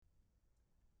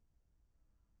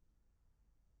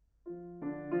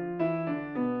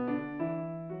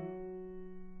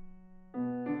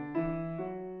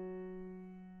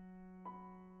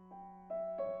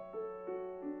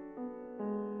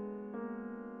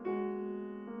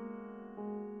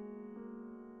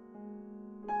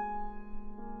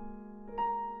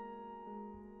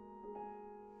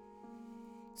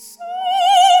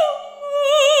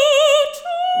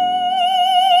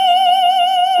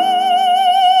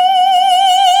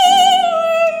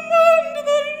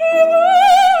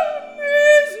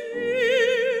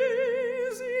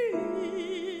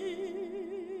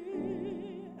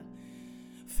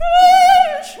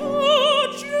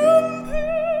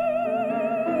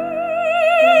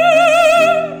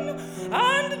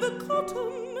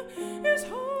autumn is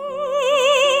hard.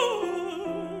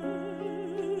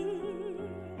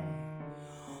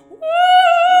 Well,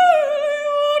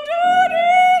 your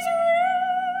daddy's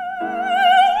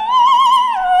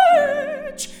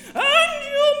rich and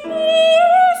your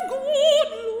mother's good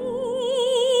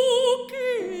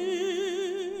looking.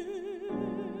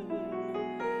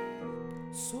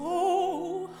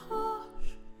 So hush,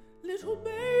 little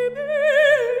baby,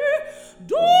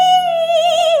 don't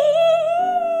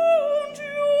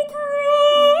you cry.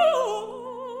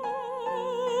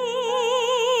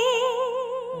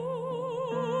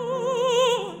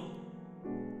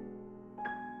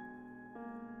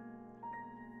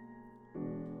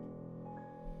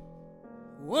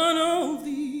 One of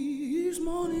these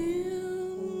mornings,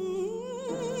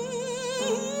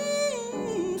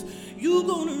 you're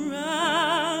gonna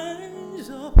rise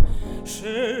up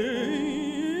singing,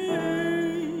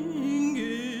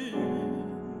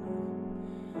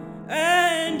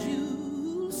 and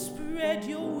you'll spread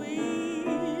your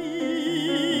wings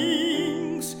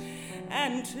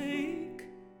and take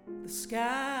the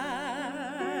sky.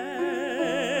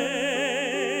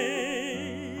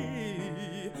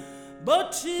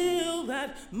 But till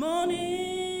that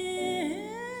morning,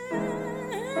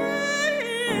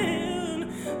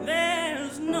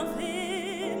 there's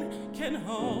nothing can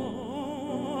harm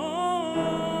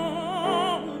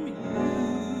you.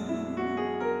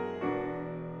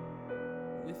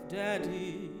 With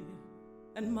Daddy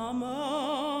and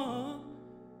Mama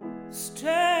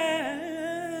standing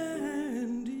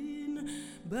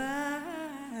by.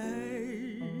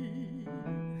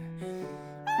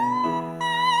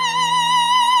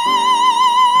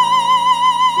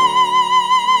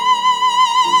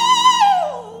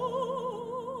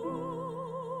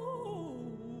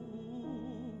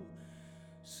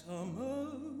 Summertime.